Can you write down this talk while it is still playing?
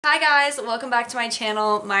Hi guys, welcome back to my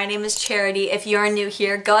channel. My name is Charity. If you are new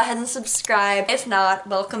here, go ahead and subscribe. If not,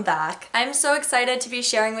 welcome back. I'm so excited to be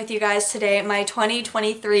sharing with you guys today my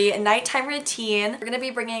 2023 nighttime routine. We're going to be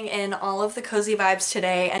bringing in all of the cozy vibes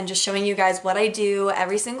today and just showing you guys what I do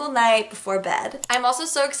every single night before bed. I'm also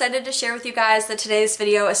so excited to share with you guys that today's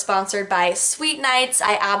video is sponsored by SweetNight.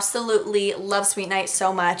 I absolutely love SweetNight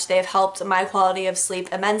so much. They have helped my quality of sleep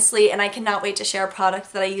immensely, and I cannot wait to share a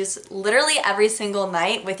product that I use literally every single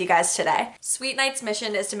night with you guys today. SweetNight's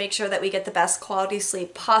mission is to make sure that we get the best quality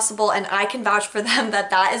sleep possible, and I can vouch for them that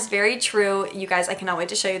that is very true. You guys, I cannot wait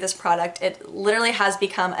to show you this product. It literally has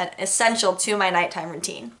become an essential to my nighttime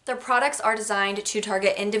routine. Their products are designed to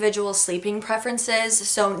target individual sleeping preferences,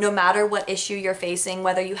 so no matter what issue you're facing,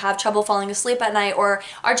 whether you have trouble falling asleep at night or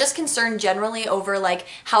are just concerned generally over like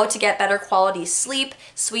how to get better quality sleep,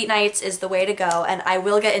 SweetNights is the way to go, and I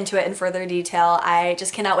will get into it in further detail. I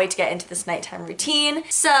just cannot wait to get into this nighttime routine.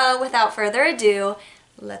 So without further ado,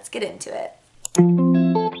 let's get into it.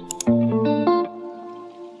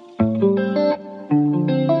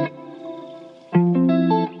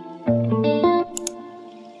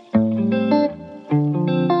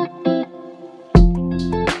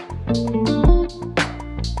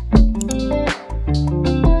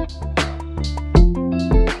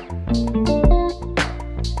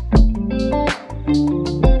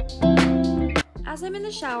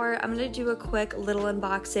 I'm going to do a quick little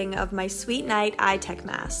unboxing of my SweetNight eye tech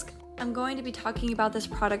mask. I'm going to be talking about this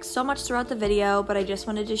product so much throughout the video, but I just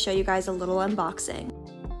wanted to show you guys a little unboxing.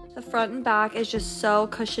 The front and back is just so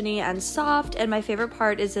cushiony and soft, and my favorite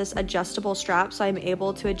part is this adjustable strap, so I'm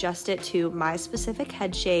able to adjust it to my specific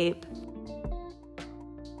head shape.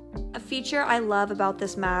 A feature I love about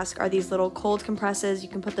this mask are these little cold compresses. You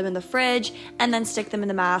can put them in the fridge and then stick them in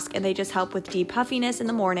the mask, and they just help with depuffiness in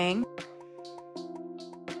the morning.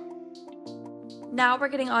 Now we're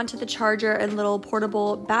getting onto the charger and little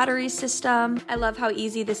portable battery system. I love how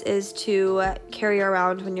easy this is to carry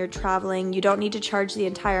around when you're traveling. You don't need to charge the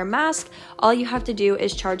entire mask. All you have to do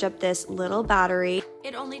is charge up this little battery.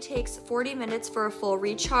 It only takes 40 minutes for a full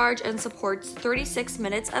recharge and supports 36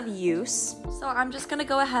 minutes of use. So I'm just gonna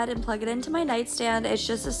go ahead and plug it into my nightstand. It's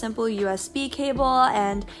just a simple USB cable,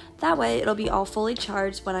 and that way it'll be all fully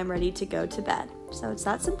charged when I'm ready to go to bed. So it's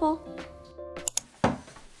that simple.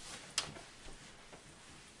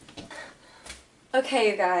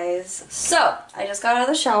 Okay, you guys, so I just got out of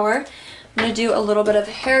the shower. I'm gonna do a little bit of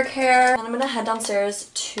hair care, and I'm gonna head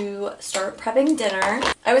downstairs to start prepping dinner.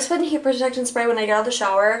 I always put in heat protection spray when I get out of the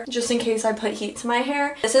shower, just in case I put heat to my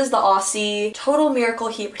hair. This is the Aussie Total Miracle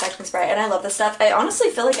Heat Protection Spray, and I love this stuff. I honestly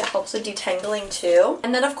feel like it helps with detangling too.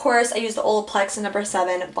 And then of course I use the Olaplex No.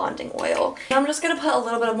 7 Bonding Oil. And I'm just gonna put a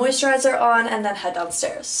little bit of moisturizer on and then head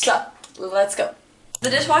downstairs. So, let's go. The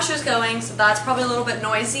dishwasher's going, so that's probably a little bit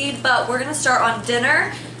noisy, but we're gonna start on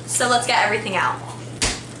dinner, so let's get everything out.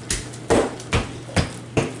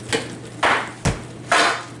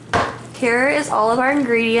 Here is all of our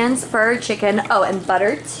ingredients for our chicken. Oh, and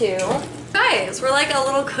butter too. Guys, we're like a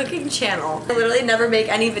little cooking channel. I literally never make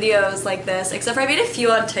any videos like this, except for I made a few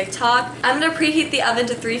on TikTok. I'm gonna preheat the oven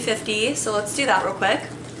to 350, so let's do that real quick.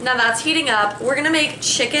 Now that's heating up. We're gonna make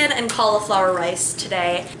chicken and cauliflower rice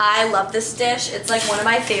today. I love this dish. It's like one of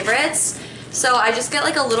my favorites. So I just get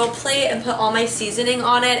like a little plate and put all my seasoning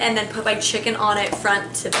on it and then put my chicken on it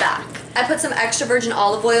front to back. I put some extra virgin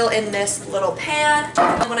olive oil in this little pan.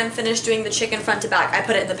 And when I'm finished doing the chicken front to back, I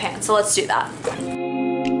put it in the pan. So let's do that.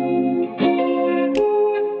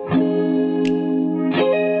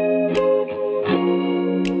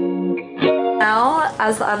 Now,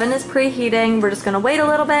 as the oven is preheating, we're just gonna wait a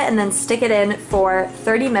little bit and then stick it in for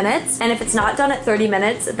 30 minutes. And if it's not done at 30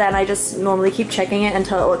 minutes, then I just normally keep checking it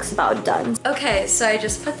until it looks about done. Okay, so I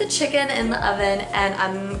just put the chicken in the oven, and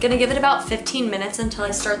I'm gonna give it about 15 minutes until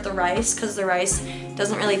I start the rice, because the rice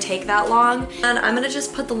doesn't really take that long. And I'm gonna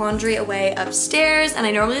just put the laundry away upstairs, and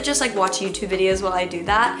I normally just like watch YouTube videos while I do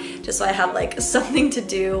that, just so I have like something to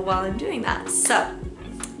do while I'm doing that. So,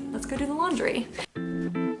 let's go do the laundry.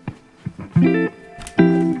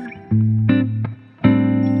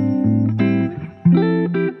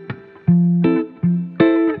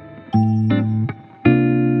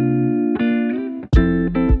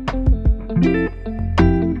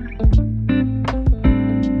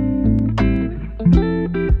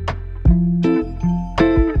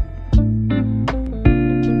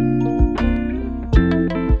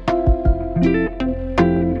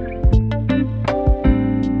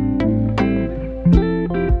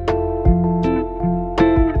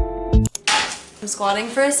 squatting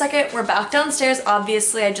for a second. We're back downstairs.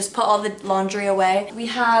 Obviously, I just put all the laundry away. We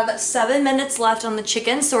have 7 minutes left on the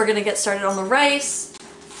chicken, so we're gonna get started on the rice.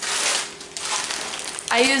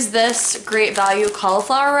 I use this Great Value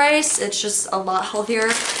cauliflower rice. It's just a lot healthier.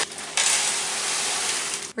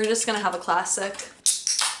 We're just gonna have a classic.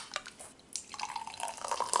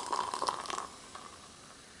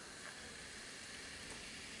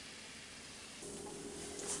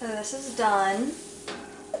 So this is done.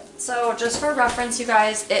 So just for reference, you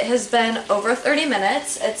guys, it has been over 30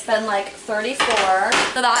 minutes. It's been like 34.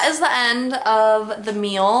 So that is the end of the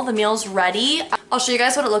meal. The meal's ready. I'll show you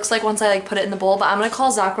guys what it looks like once I like put it in the bowl, but I'm gonna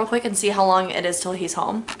call Zach real quick and see how long it is till he's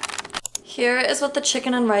home. Here is what the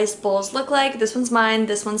chicken and rice bowls look like. This one's mine,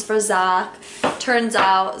 this one's for Zach. Turns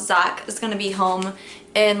out Zach is gonna be home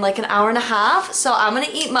in like an hour and a half, so I'm gonna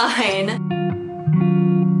eat mine.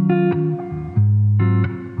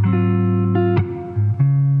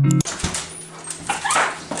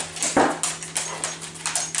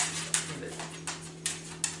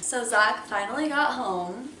 So Zach finally got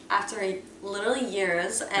home after literally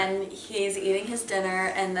years, and he's eating his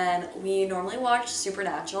dinner, and then we normally watch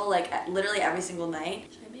Supernatural like literally every single night.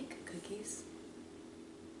 Should I make cookies?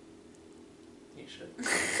 You should.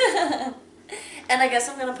 And I guess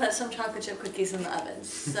I'm gonna put some chocolate chip cookies in the oven,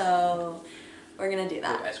 so we're gonna do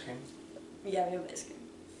that. We have ice cream? Yeah, we have ice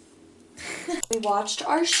cream. We watched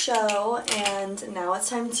our show, and now it's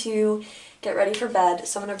time to get ready for bed,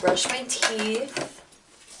 so I'm gonna brush my teeth.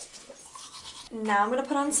 Now I'm gonna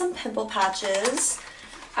put on some pimple patches.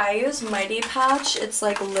 I use Mighty Patch. It's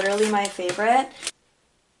like literally my favorite.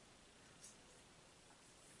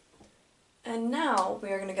 And now we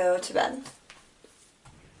are gonna go to bed.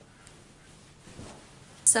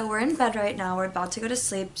 So we're in bed right now. We're about to go to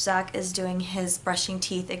sleep. Zach is doing his brushing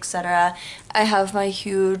teeth, etc. I have my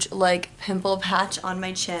huge like pimple patch on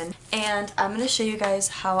my chin, and I'm going to show you guys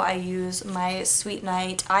how I use my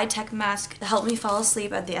SweetNight eye tech mask to help me fall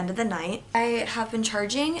asleep at the end of the night. I have been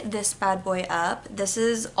charging this bad boy up. This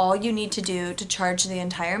is all you need to do to charge the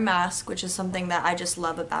entire mask, which is something that I just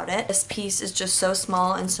love about it. This piece is just so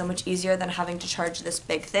small and so much easier than having to charge this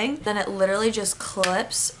big thing. Then it literally just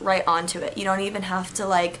clips right onto it. You don't even have to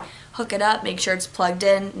like hook it up, make sure it's plugged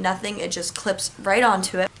in, nothing, it just clips right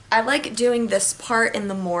onto it. I like doing this part in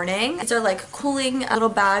the morning. These are like cooling little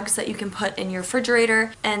bags that you can put in your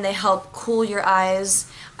refrigerator, and they help cool your eyes.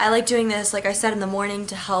 I like doing this, like I said, in the morning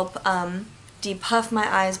to help depuff my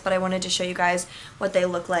eyes, but I wanted to show you guys what they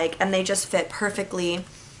look like, and they just fit perfectly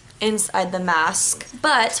inside the mask.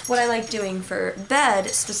 But what I like doing for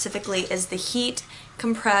bed specifically is the heat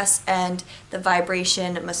compress and the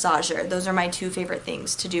vibration massager. Those are my two favorite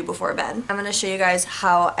things to do before bed. I'm going to show you guys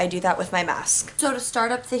how I do that with my mask. So to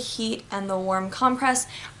start up the heat and the warm compress,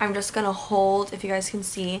 I'm just going to hold, if you guys can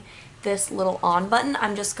see this little on button,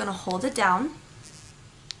 I'm just going to hold it down.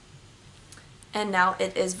 And now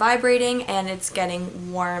it is vibrating and it's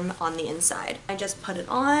getting warm on the inside. I just put it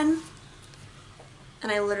on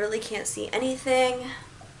and I literally can't see anything.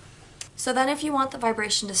 So then if you want the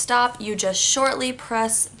vibration to stop, you just shortly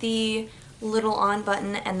press the little on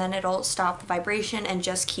button and then it'll stop the vibration and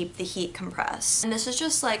just keep the heat compressed. And this is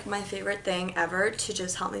just like my favorite thing ever to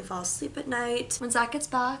just help me fall asleep at night. When Zach gets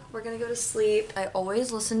back, we're gonna go to sleep. I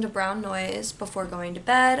always listen to brown noise before going to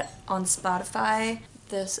bed on Spotify.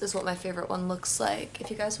 This is what my favorite one looks like.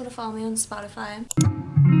 If you guys want to follow me on Spotify.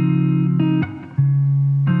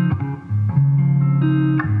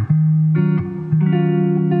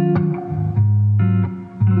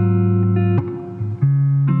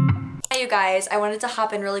 Guys, I wanted to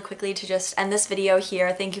hop in really quickly to just end this video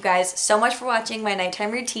here. Thank you guys so much for watching my nighttime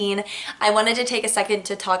routine. I wanted to take a second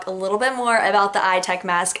to talk a little bit more about the eye tech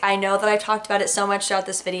mask. I know that I've talked about it so much throughout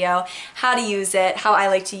this video, how to use it, how I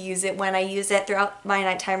like to use it, when I use it throughout my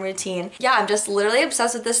nighttime routine. Yeah, I'm just literally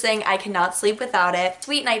obsessed with this thing. I cannot sleep without it.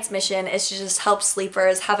 SweetNight's mission is to just help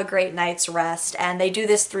sleepers have a great night's rest, and they do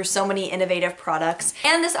this through so many innovative products,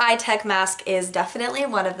 and this eye tech mask is definitely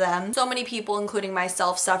one of them. So many people, including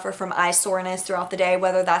myself, suffer from eye soreness throughout the day,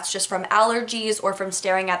 whether that's just from allergies or from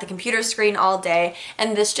staring at the computer screen all day,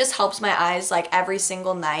 and this just helps my eyes like every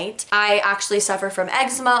single night. I actually suffer from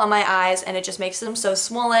eczema on my eyes, and it just makes them so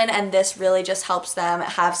swollen, and this really just helps them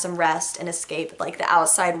have some rest and escape like the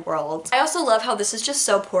outside world. I also love how this is just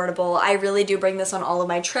so portable. I really do bring this on all of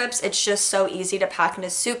my trips. It's just so easy to pack in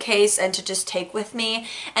a suitcase and to just take with me,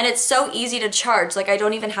 and it's so easy to charge. Like I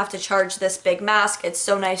don't even have to charge this big mask. It's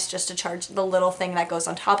so nice just to charge the little thing that goes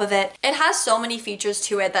on top of it. It has so many features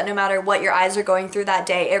to it that no matter what your eyes are going through that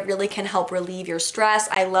day, it really can help relieve your stress.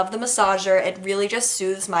 I love the massager. It really just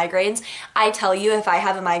soothes migraines. I tell you, if I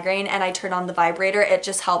have a migraine and I turn on the vibrator, it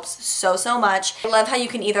just helps so much. I love how you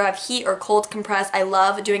can either have heat or cold compress. I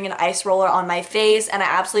love doing an ice roller on my face, and I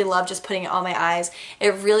absolutely love just putting it on my eyes.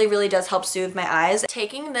 It really does help soothe my eyes.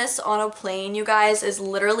 Taking this on a plane, you guys, is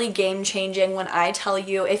literally game changing. When I tell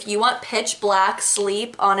you, if you want pitch black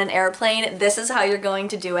sleep on an airplane, this is how you're going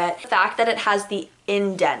to do it. The fact that it has the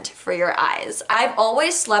indent for your eyes. I've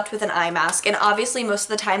always slept with an eye mask, and obviously most of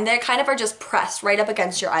the time they kind of are just pressed right up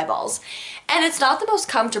against your eyeballs. And it's not the most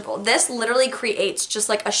comfortable. This literally creates just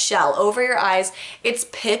like a shell over your eyes. It's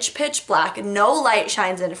pitch black. No light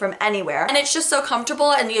shines in from anywhere. And it's just so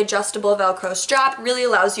comfortable, and the adjustable Velcro strap really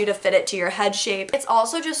allows you to fit it to your head shape. It's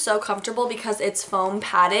also just so comfortable because it's foam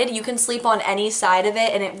padded. You can sleep on any side of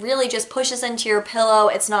it, and it really just pushes into your pillow.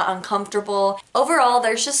 It's not uncomfortable. Overall,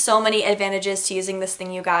 there's just so many advantages to using this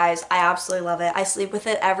thing, you guys. I absolutely love it. I sleep with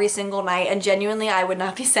it every single night, and genuinely I would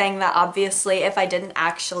not be saying that obviously if I didn't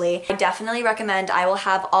actually. I definitely recommend. I will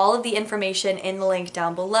have all of the information in the link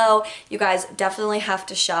down below. You guys definitely have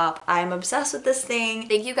to shop. I'm obsessed with this thing.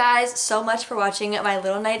 Thank you guys so much for watching my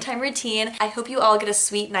little nighttime routine. I hope you all get a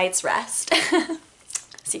sweet night's rest.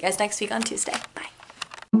 See you guys next week on Tuesday.